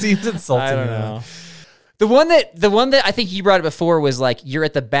 It seems insulting. I don't know. The one that I think you brought it before was like you're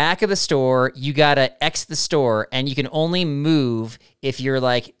at the back of the store, you gotta exit the store, and you can only move if you're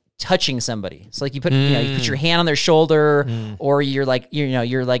like touching somebody. So like you put you put your hand on their shoulder, or you're like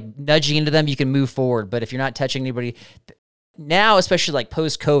you're like nudging into them. You can move forward, but if you're not touching anybody, now especially like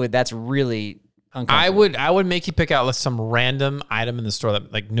post COVID, that's really uncomfortable. I would make you pick out like some random item in the store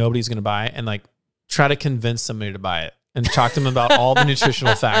that like nobody's gonna buy, and like try to convince somebody to buy it, and talk to them about all the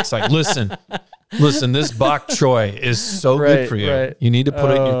nutritional facts. Like Listen, this bok choy is so good for you. Right. You need to put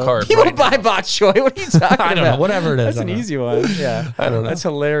it in your cart. You don't buy bok choy. What are you talking about? I don't know. Whatever it is. That's an easy one. Yeah. I don't know. That's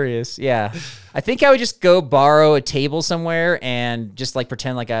hilarious. Yeah. I think I would just go borrow a table somewhere and just like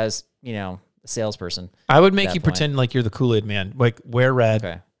pretend like I was, a salesperson. I would make you pretend like you're the Kool-Aid man. Like wear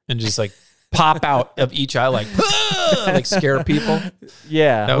red and just like pop out of each eye like scare people.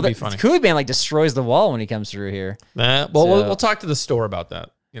 Yeah. That would be funny. Kool-Aid Man destroys the wall when he comes through here. We'll talk to the store about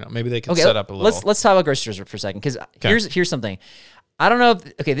that. Maybe they can set up a little. Let's talk about grocery stores for a second, because here's something. I don't know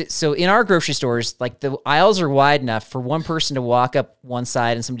so in our grocery stores, like the aisles are wide enough for one person to walk up one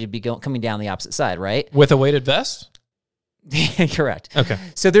side and somebody to be coming down the opposite side, right? With a weighted vest? Correct. Okay.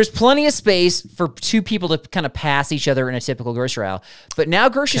 So there's plenty of space for two people to kind of pass each other in a typical grocery aisle. But now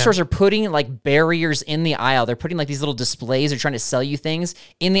grocery stores are putting like barriers in the aisle. They're putting like these little displays. They're trying to sell you things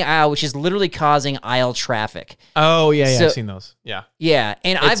in the aisle, which is literally causing aisle traffic. Oh, yeah, I've seen those. Yeah. Yeah,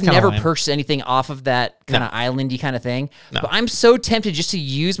 and I've never purchased anything off of that kind of islandy kind of thing. No. But I'm so tempted just to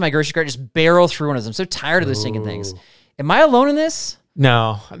use my grocery cart, just barrel through one of them. I'm so tired of those stinking things. Am I alone in this?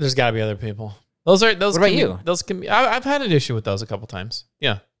 No, there's got to be other people. Those. What about you? Those can be. I've had an issue with those a couple times.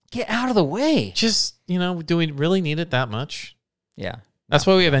 Yeah. Get out of the way. Just do we really need it that much? Yeah. That's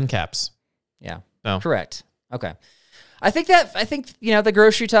why we have end caps. Yeah. No. Correct. Okay. I think the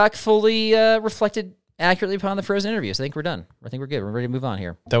grocery talk fully reflected accurately upon the Frozen interview. So I think we're done. I think we're good. We're ready to move on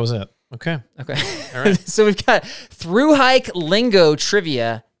here. That was it. Okay. All right. So we've got through hike lingo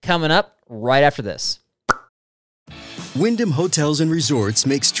trivia coming up right after this. Wyndham Hotels and Resorts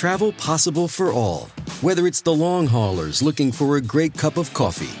makes travel possible for all. Whether it's the long haulers looking for a great cup of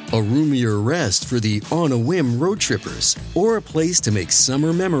coffee, a roomier rest for the on-a-whim road trippers, or a place to make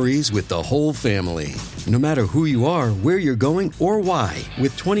summer memories with the whole family. No matter who you are, where you're going, or why,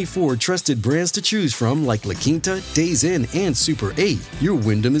 with 24 trusted brands to choose from like La Quinta, Days Inn, and Super 8, your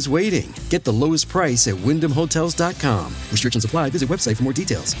Wyndham is waiting. Get the lowest price at WyndhamHotels.com. Restrictions apply. Visit website for more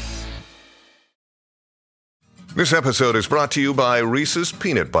details. This episode is brought to you by Reese's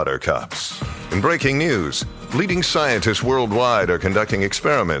Peanut Butter Cups. In breaking news, leading scientists worldwide are conducting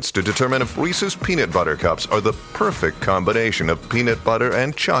experiments to determine if Reese's Peanut Butter Cups are the perfect combination of peanut butter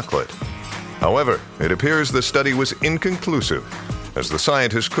and chocolate. However, it appears the study was inconclusive, as the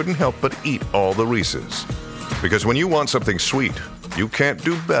scientists couldn't help but eat all the Reese's. Because when you want something sweet, you can't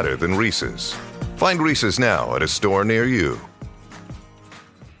do better than Reese's. Find Reese's now at a store near you.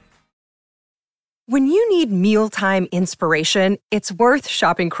 When you need mealtime inspiration, it's worth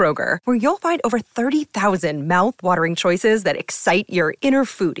shopping Kroger, where you'll find over 30,000 mouth-watering choices that excite your inner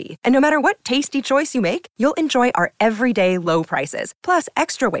foodie. And no matter what tasty choice you make, you'll enjoy our everyday low prices, plus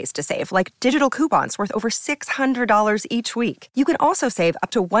extra ways to save, like digital coupons worth over $600 each week. You can also save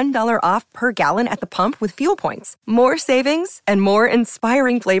up to $1 off per gallon at the pump with fuel points. More savings and more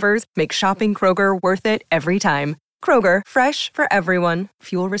inspiring flavors make shopping Kroger worth it every time. Kroger, fresh for everyone.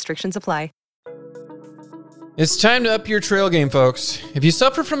 Fuel restrictions apply. It's time to up your trail game, folks. If you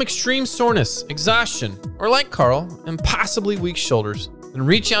suffer from extreme soreness, exhaustion, or like Carl, impossibly weak shoulders, then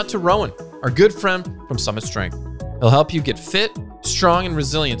reach out to Rowan, our good friend from Summit Strength. He'll help you get fit, strong, and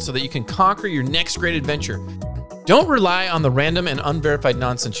resilient so that you can conquer your next great adventure. Don't rely on the random and unverified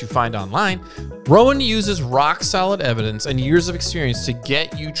nonsense you find online. Rowan uses rock-solid evidence and years of experience to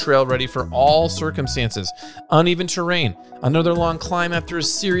get you trail ready for all circumstances. Uneven terrain, another long climb after a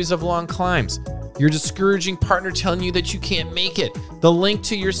series of long climbs, your discouraging partner telling you that you can't make it. The link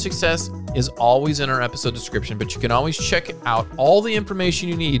to your success is always in our episode description, but you can always check out all the information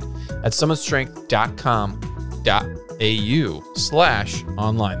you need at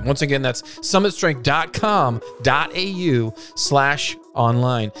summitstrength.com.au/online. Once again, that's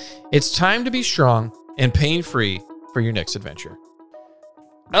summitstrength.com.au/online. It's time to be strong and pain-free for your next adventure.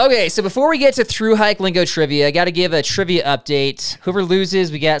 Okay, so before we get to through hike lingo trivia, I got to give a trivia update. Whoever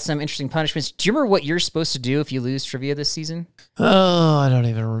loses, we got some interesting punishments. Do you remember what you're supposed to do if you lose trivia this season? Oh, I don't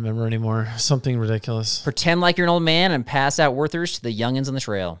even remember anymore. Something ridiculous. Pretend like you're an old man and pass out Werthers to the youngins on the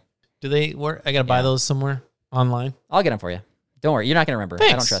trail. Do they work? I got to buy those somewhere online? I'll get them for you. Don't worry. You're not going to remember.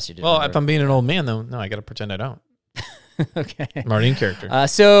 Thanks. I don't trust you. Well, if I'm being an old man, though, no, I got to pretend I don't. Okay. I'm already in character.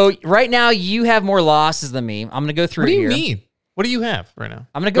 So right now you have more losses than me. I'm going to go through What do you here. mean? What do you have right now?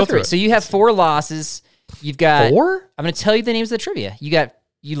 I'm going to go through it. So you have 4 losses. You've got 4? I'm going to tell you the names of the trivia.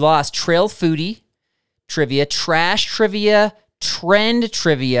 You lost trail foodie trivia, trash trivia, trend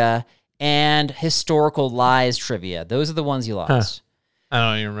trivia, and historical lies trivia. Those are the ones you lost. I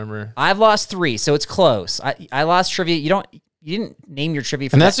don't even remember. I've lost 3, so it's close. I lost trivia. You didn't name your trivia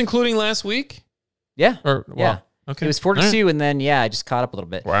for And that's including last week? Yeah. Yeah. Okay. It was 4-2, and then, I just caught up a little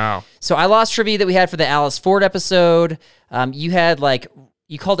bit. Wow. So I lost trivia that we had for the Alice Ford episode. You had,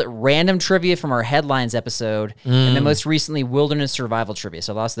 you called it random trivia from our headlines episode, and then most recently, wilderness survival trivia.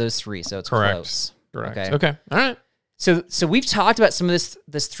 So I lost those 3, so it's close. Correct. Okay. All right. So we've talked about some of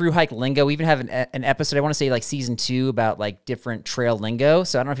this through hike lingo. We even have an episode, I want to say season 2, about different trail lingo.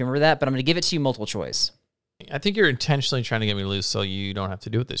 So I don't know if you remember that, but I'm going to give it to you multiple choice. I think you're intentionally trying to get me to lose so you don't have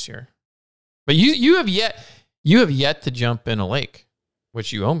to do it this year. But you have yet to jump in a lake,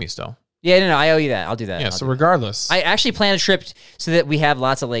 which you owe me still. Yeah, no, I owe you that. I'll do that. Yeah, so regardless. I actually planned a trip so that we have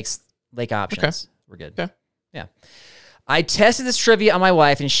lots of lake options. Okay. We're good. Okay. Yeah. I tested this trivia on my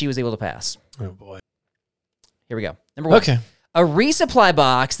wife, and she was able to pass. Oh, boy. Here we go. Number 1. Okay. A resupply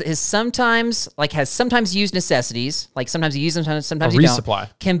box that has sometimes used necessities, like sometimes you use them, sometimes you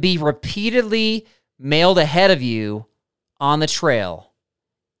don't, can be repeatedly mailed ahead of you on the trail.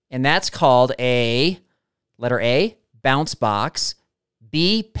 And that's called letter A, bounce box,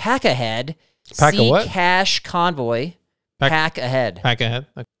 B, pack ahead, Pack C, a what? cash convoy, pack ahead. Pack ahead.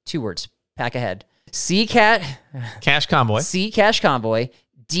 Okay. 2 words, pack ahead. Cash convoy. C, cash convoy,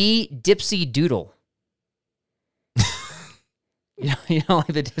 D, dipsy doodle. You don't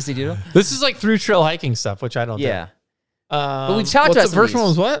like the dipsy doodle? This is like through trail hiking stuff, which I don't do. Yeah. But we've talked about the first one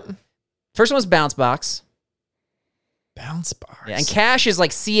was what? First one was bounce box. Bounce box. Yeah, and cash is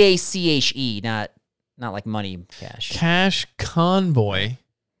like CACHE, not like money cash. Cash convoy.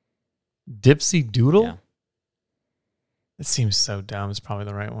 Dipsy doodle? Yeah. It seems so dumb. It's probably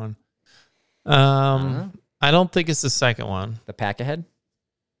the right one. I don't think it's the second one. The pack ahead?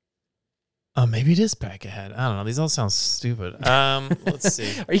 Oh, maybe it is pack ahead. I don't know. These all sound stupid. Let's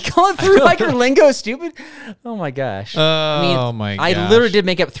see. Are you calling through hiker lingo stupid? Oh my gosh. My gosh. I literally did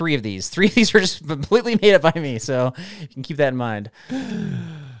make up 3 of these. 3 of these are just completely made up by me, so you can keep that in mind.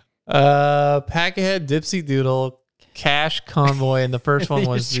 Pack ahead, dipsy doodle, cash convoy, and the first one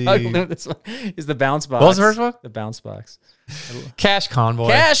was This one is the bounce box. What was the first one? The bounce box. Cash convoy.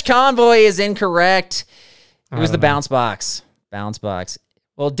 Cash convoy is incorrect. It was the bounce box. Bounce box.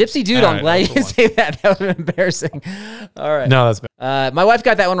 Well, dipsy doodle, I'm glad you didn't say that. That would have been embarrassing. All right. No, that's bad. My wife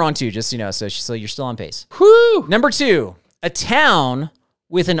got that one wrong too, just so you know. So you're still on pace. Whew. Number 2, a town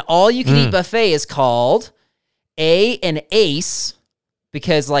with an all-you-can-eat buffet is called an ACE,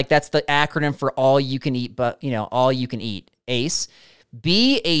 because like that's the acronym for all you can eat, but all you can eat. ACE.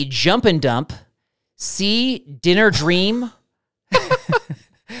 B, a jump and dump. C, dinner dream.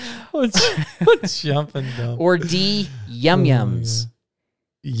 What's jump and dump? Or D, yum yums.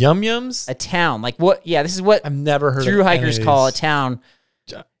 Yum yums? A town. Like what? Yeah, this is what I've never heard through of hikers call a town.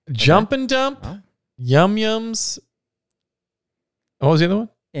 Jump and dump? Huh? Yum yums? What was the other one?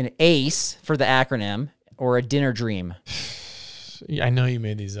 An ACE for the acronym, or a dinner dream. I know you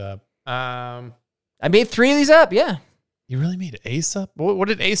made these up. I made 3 of these up, yeah. You really made ACE up? What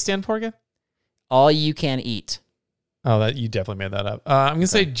did ACE stand for again? All you can eat. Oh, that you definitely made that up. I'm gonna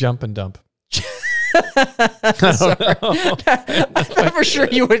say jump and dump. I thought for sure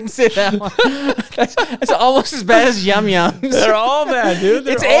you wouldn't say that one. That's almost as bad as yum yums. They're all bad, dude.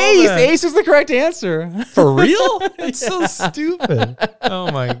 It's ACE. Bad. ACE is the correct answer. For real? It's so stupid.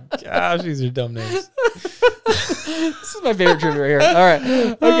 Oh my gosh, these are dumb names. This is my favorite trivia right here. All right.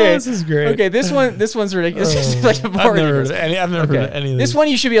 Okay. This is great. Okay, this one's ridiculous. I've never heard of any of these. This one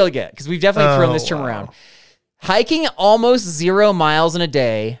you should be able to get, because we've definitely thrown this term around. Hiking almost 0 miles in a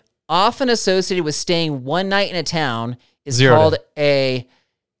day, often associated with staying one night in a town, is called A,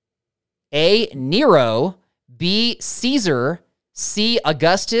 Nero, B, Caesar, C,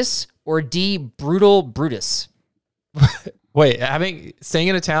 Augustus, or D, Brutal Brutus. Wait, staying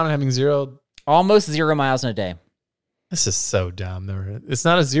in a town and having almost 0 miles in a day. This is so dumb. It's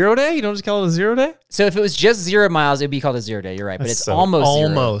not a 0 day? You don't just call it a 0 day? So if it was just 0 miles, it'd be called a 0 day. You're right, but it's almost 0.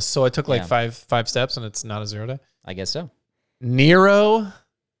 Almost. So I took like five steps and it's not a 0 day? I guess so. Nero,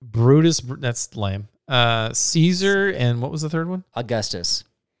 Brutus, that's lame. Caesar, and what was the third one? Augustus.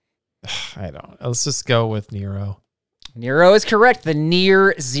 I don't. Let's just go with Nero. Nero is correct. The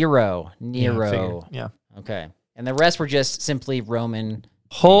near zero. Nero. Yeah. Okay. And the rest were just simply Roman.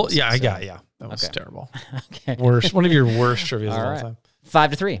 I got That was terrible. Okay. Worst. One of your worst trivias of all time.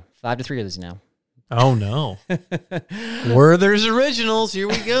 5-3. 5-3 of these now. Oh no. Werther's Originals. Here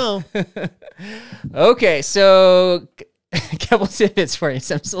we go. Okay, so a couple tidbits for you.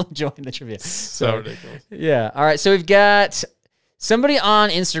 So I'm still enjoying the trivia. So ridiculous. Yeah. All right. So we've got somebody on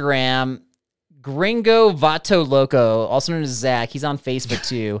Instagram, Gringo Vato Loco, also known as Zach. He's on Facebook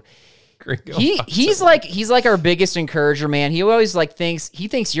too. He's like our biggest encourager, man. He always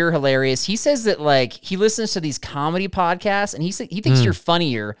thinks you're hilarious. He says that he listens to these comedy podcasts and he thinks you're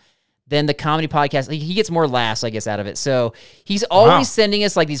funnier than the comedy podcast. He gets more laughs, I guess, out of it. So he's always sending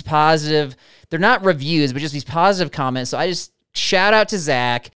us these positive, they're not reviews, but just these positive comments. So I just shout out to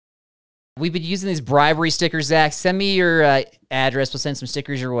Zach. We've been using these bribery stickers, Zach. Send me your address. We'll send some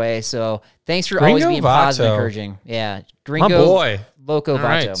stickers your way. So thanks for always being positive and encouraging. Yeah. Gringo my boy. Loco Vato.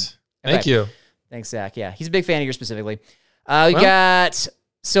 Right. Thank you. Thanks, Zach. Yeah, he's a big fan of yours specifically.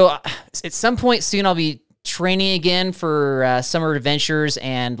 So at some point soon I'll be training again for summer adventures.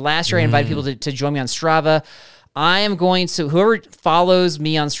 And last year I invited people to join me on Strava. I am going to, whoever follows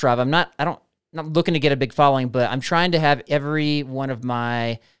me on Strava, I'm not looking to get a big following, but I'm trying to have every one of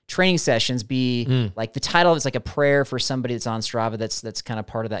my training sessions be like the title of it's like a prayer for somebody that's on Strava that's kind of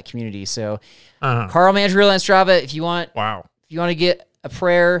part of that community. So Carl Mandrill on Strava, if you want to get a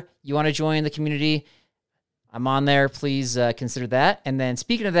prayer, you want to join the community, I'm on there. Please consider that. And then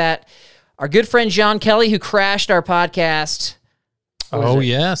speaking of that, our good friend John Kelly, who crashed our podcast.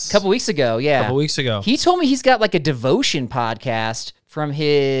 Yes. A couple weeks ago. Yeah. A couple weeks ago. He told me he's got like a devotion podcast from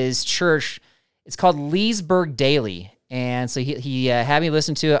his church. It's called Leesburg Daily. And so he had me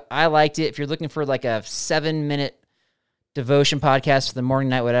listen to it. I liked it. If you're looking for like a 7-minute devotion podcast for the morning,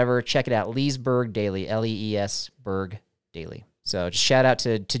 night, whatever, check it out. Leesburg Daily, Lees Berg Daily. So just shout out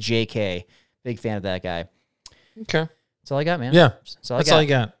to JK. Big fan of that guy. Okay. That's all I got, man. Yeah. That's all you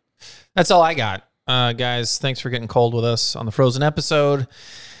got. That's all I got. Guys, thanks for getting cold with us on the Frozen episode.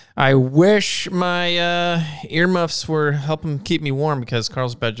 I wish my earmuffs were helping keep me warm because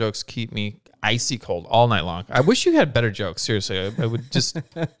Carl's bad jokes keep me icy cold all night long. I wish you had better jokes. Seriously, I would just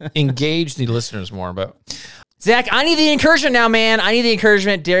engage the listeners more. But Zach, I need the encouragement now, man. I need the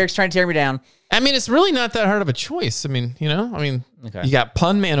encouragement. Derek's trying to tear me down. I mean, it's really not that hard of a choice. I mean, okay. You got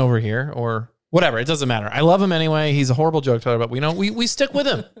Pun Man over here or whatever. It doesn't matter. I love him anyway. He's a horrible joke teller, but we stick with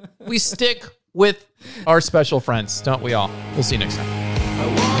him. We stick with our special friends, don't we all? We'll see you next time. I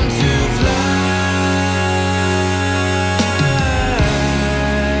want to fly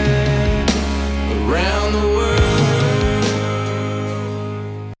around the world.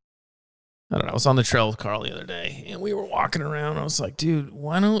 I don't know. I was on the trail with Carl the other day, and we were walking around. I was like, dude,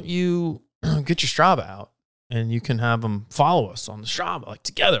 why don't you get your Strava out, and you can have them follow us on the Strava, like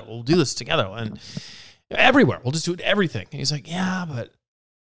together. We'll do this together, and everywhere. We'll just do it everything. And he's like, yeah, but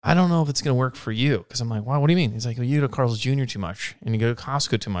I don't know if it's going to work for you. Because I'm like, wow, what do you mean? He's like, well, you go to Carl's Jr. too much, and you go to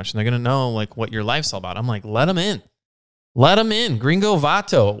Costco too much, and they're going to know like what your life's all about. I'm like, let them in. Let them in. Gringo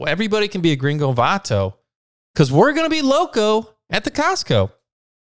Vato. Everybody can be a Gringo Vato because we're going to be loco at the Costco.